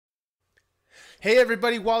Hey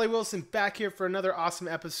everybody, Wally Wilson back here for another awesome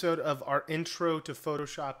episode of our Intro to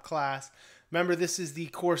Photoshop class. Remember, this is the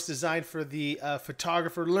course designed for the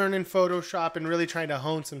photographer learning Photoshop and really trying to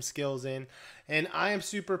hone some skills in. And I am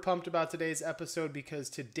super pumped about today's episode because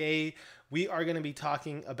today we are going to be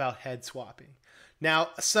talking about head swapping. Now,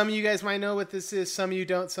 some of you guys might know what this is, some of you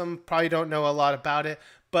don't, some probably don't know a lot about it.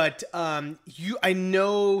 But I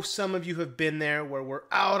know some of you have been there where we're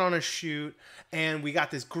out on a shoot and we got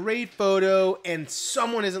this great photo and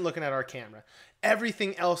someone isn't looking at our camera.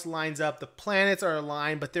 Everything else lines up. The planets are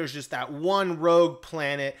aligned, but there's just that one rogue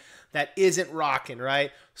planet that isn't rocking,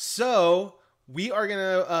 right? So we are going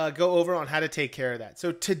to go over on how to take care of that.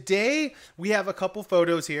 So today we have a couple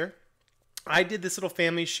photos here. I did this little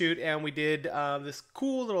family shoot, and we did this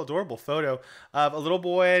cool little adorable photo of a little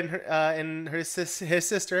boy and his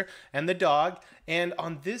sister and the dog. And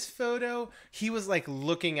on this photo, he was like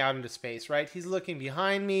looking out into space, right? He's looking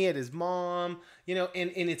behind me at his mom, you know, and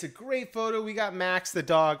it's a great photo. We got Max, the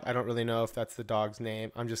dog. I don't really know if that's the dog's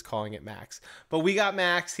name. I'm just calling it Max. But we got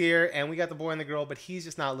Max here, and we got the boy and the girl, but he's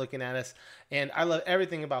just not looking at us. And I love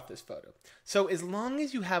everything about this photo. So as long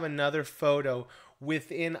as you have another photo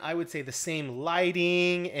within, I would say, the same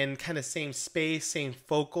lighting and kind of same space, same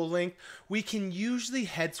focal length, we can usually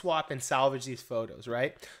head swap and salvage these photos,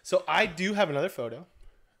 right? So I do have another photo.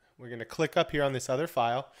 We're going to click up here on this other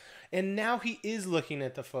file. And now he is looking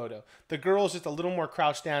at the photo. The girl's just a little more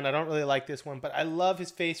crouched down. I don't really like this one, but I love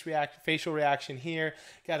his facial reaction here.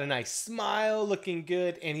 Got a nice smile, looking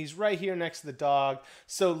good, and he's right here next to the dog.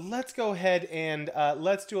 So let's go ahead and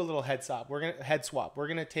let's do a little head swap. We're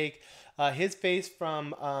gonna take his face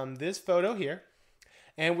from this photo here,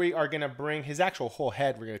 and we are going to bring his actual whole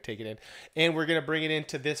head, we're going to take it in, and we're going to bring it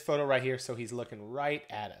into this photo right here so he's looking right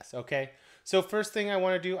at us, okay? So first thing I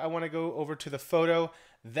want to do, I want to go over to the photo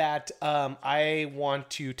that I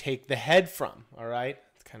want to take the head from, all right?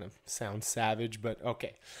 It kind of sounds savage, but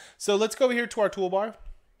okay. So let's go over here to our toolbar,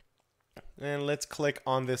 and let's click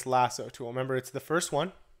on this lasso tool. Remember, it's the first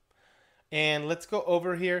one. And let's go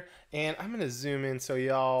over here, and I'm gonna zoom in so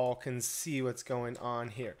y'all can see what's going on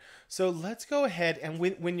here. So let's go ahead, and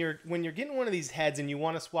when you're getting one of these heads and you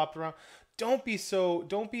want to swap it around, don't be so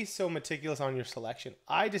meticulous on your selection.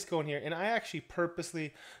 I just go in here and I actually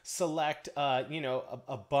purposely select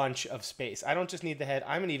a bunch of space. I don't just need the head.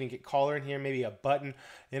 I'm gonna even get collar in here, maybe a button,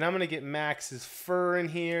 and I'm gonna get Max's fur in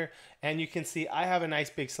here. And you can see I have a nice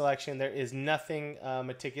big selection. There is nothing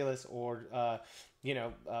meticulous or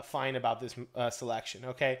fine about this selection,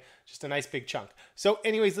 okay? Just a nice big chunk. So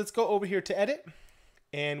anyways, let's go over here to edit,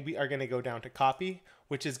 and we are gonna go down to copy,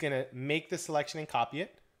 which is gonna make the selection and copy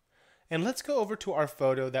it. And let's go over to our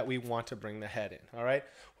photo that we want to bring the head in, all right?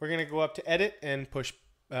 We're gonna go up to edit and push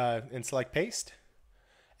and select paste.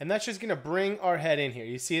 And that's just gonna bring our head in here.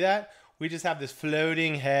 You see that? We just have this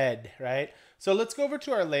floating head, right? So let's go over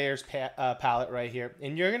to our layers palette right here.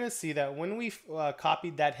 And you're gonna see that when we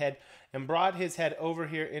copied that head and brought his head over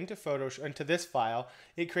here into Photoshop, into this file,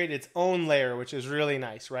 it created its own layer, which is really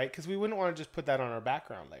nice, right? Because we wouldn't want to just put that on our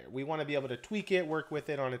background layer. We want to be able to tweak it, work with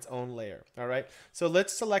it on its own layer, all right? So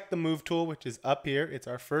let's select the move tool, which is up here. It's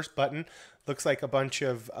our first button. Looks like a bunch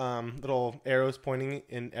of little arrows pointing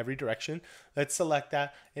in every direction. Let's select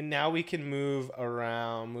that, and now we can move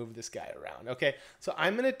this guy around, okay? So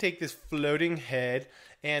I'm gonna take this floating head,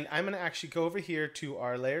 and I'm gonna actually go over here to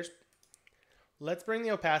our layers. Let's bring the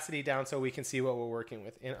opacity down so we can see what we're working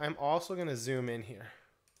with. And I'm also going to zoom in here.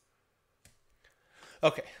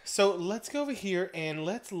 Okay, so let's go over here and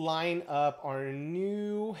let's line up our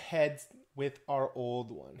new heads with our old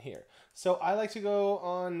one here. So I like to go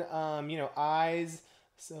on, eyes.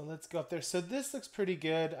 So let's go up there. So this looks pretty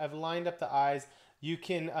good. I've lined up the eyes. You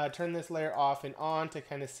can turn this layer off and on to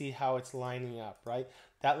kind of see how it's lining up, right?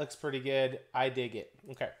 That looks pretty good. I dig it.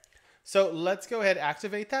 Okay, so let's go ahead and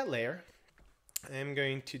activate that layer. I'm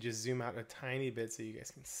going to just zoom out a tiny bit so you guys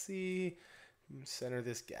can see. Center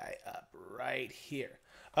this guy up right here.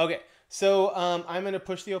 Okay, so I'm going to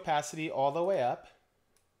push the opacity all the way up.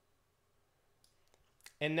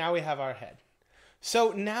 And now we have our head.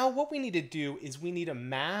 So now what we need to do is we need a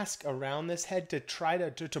mask around this head to try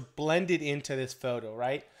to blend it into this photo,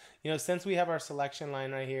 right? You know, since we have our selection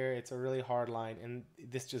line right here, it's a really hard line, and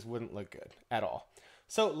this just wouldn't look good at all.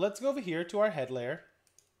 So let's go over here to our head layer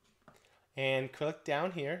and click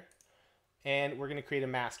down here, and we're going to create a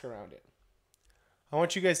mask around it. I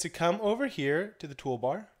want you guys to come over here to the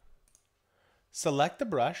toolbar, select the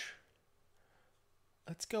brush.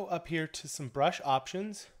 Let's go up here to some brush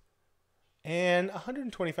options, and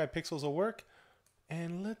 125 pixels will work.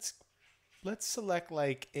 And let's select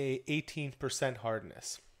like a 18%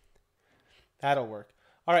 hardness. That'll work.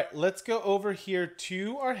 All right, let's go over here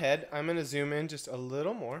to our head. I'm going to zoom in just a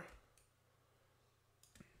little more.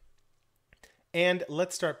 And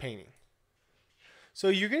let's start painting. So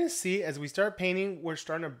you're going to see as we start painting, we're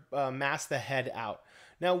starting to mask the head out.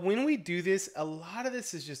 Now, when we do this, a lot of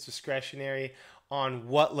this is just discretionary on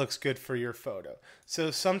what looks good for your photo.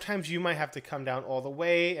 So sometimes you might have to come down all the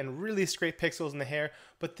way and really scrape pixels in the hair,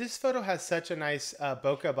 but this photo has such a nice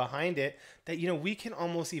bokeh behind it that, you know, we can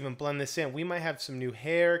almost even blend this in. We might have some new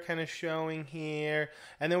hair kind of showing here,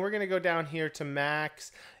 and then we're gonna go down here to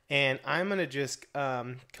max, and I'm gonna just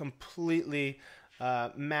completely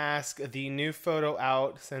mask the new photo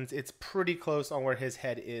out since it's pretty close on where his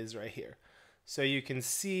head is right here. So you can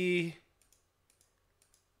see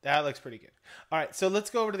that looks pretty good. All right, so let's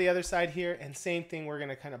go over to the other side here, and same thing, we're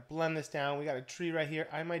gonna kind of blend this down. We got a tree right here.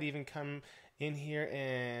 I might even come in here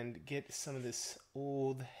and get some of this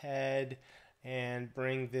old head and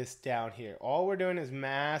bring this down here. All we're doing is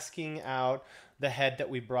masking out the head that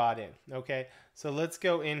we brought in, okay? So let's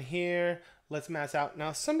go in here, let's mask out.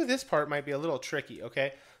 Now, some of this part might be a little tricky,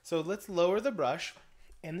 okay? So let's lower the brush.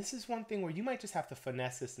 And this is one thing where you might just have to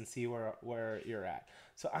finesse this and see where you're at.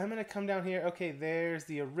 So I'm going to come down here. Okay, there's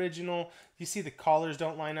the original. You see the collars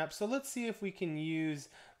don't line up. So let's see if we can use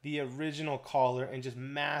the original collar and just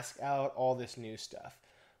mask out all this new stuff.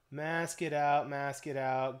 Mask it out, mask it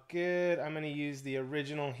out. Good. I'm going to use the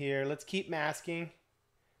original here. Let's keep masking.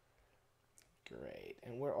 Great.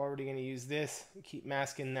 And we're already going to use this. Keep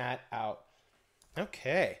masking that out.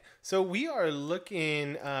 Okay, so we are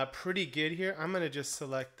looking pretty good here. I'm going to just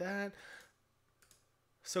select that.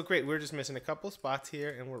 So great, we're just missing a couple spots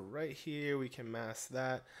here, and we're right here. We can mask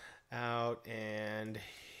that out and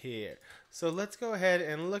here. So let's go ahead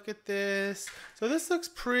and look at this. So this looks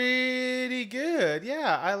pretty good.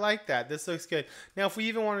 Yeah, I like that. This looks good. Now, if we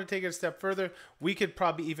even wanted to take it a step further, we could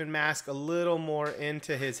probably even mask a little more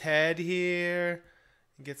into his head here.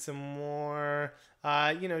 Get some more,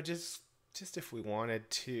 you know, just if we wanted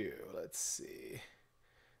to. Let's see.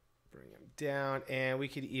 Bring him down, and we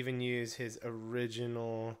could even use his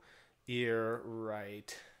original ear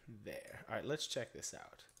right there. All right, let's check this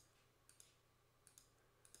out.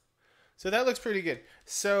 So that looks pretty good.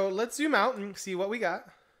 So let's zoom out and see what we got.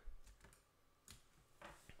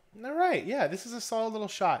 All right, yeah, this is a solid little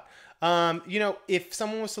shot. You know, if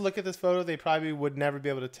someone was to look at this photo, they probably would never be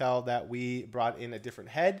able to tell that we brought in a different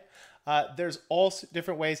head. There's all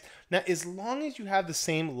different ways. Now, as long as you have the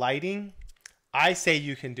same lighting, I say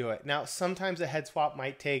you can do it. Now, sometimes a head swap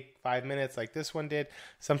might take 5 minutes like this one did.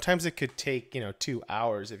 Sometimes it could take, 2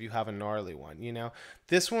 hours if you have a gnarly one,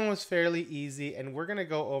 This one was fairly easy, and we're going to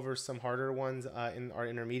go over some harder ones in our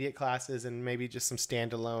intermediate classes and maybe just some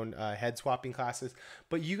standalone head swapping classes.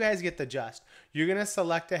 But you guys get the gist. You're going to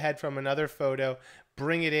select a head from another photo,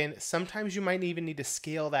 bring it in. Sometimes you might even need to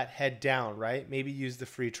scale that head down, right? Maybe use the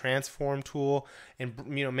free transform tool and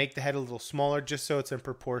make the head a little smaller just so it's in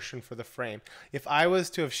proportion for the frame. If I was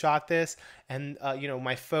to have shot this and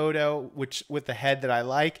my photo which with the head that I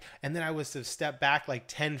like, and then I was to step back like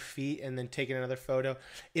 10 feet and then take another photo,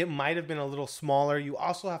 it might have been a little smaller. You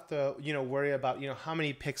also have to worry about how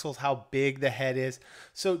many pixels, how big the head is.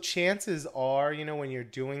 So chances are when you're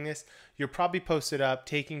doing this, you're probably posted up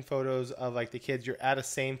taking photos of like the kids. You're at a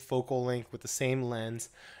same focal length with the same lens.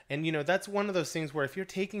 And that's one of those things where if you're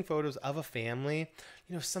taking photos of a family,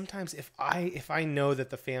 sometimes if I know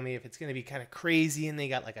that the family, if it's going to be kind of crazy and they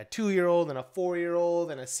got like a 2-year-old and a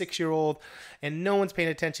 4-year-old and a 6-year-old and no one's paying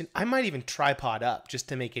attention, I might even tripod up just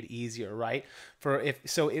to make it easier, right?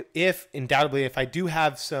 If undoubtedly, if I do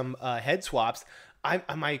have some head swaps,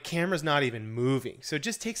 my camera's not even moving. So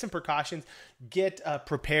just take some precautions. Get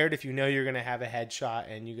prepared if you're going to have a headshot,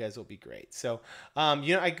 and you guys will be great. So,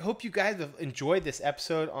 I hope you guys have enjoyed this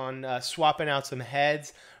episode on swapping out some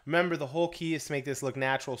heads. Remember, the whole key is to make this look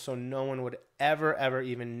natural so no one would ever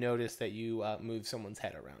even notice that you move someone's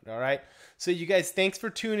head around, all right? So you guys, thanks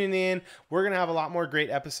for tuning in. We're going to have a lot more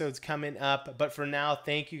great episodes coming up. But for now,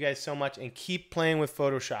 thank you guys so much, and keep playing with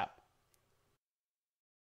Photoshop.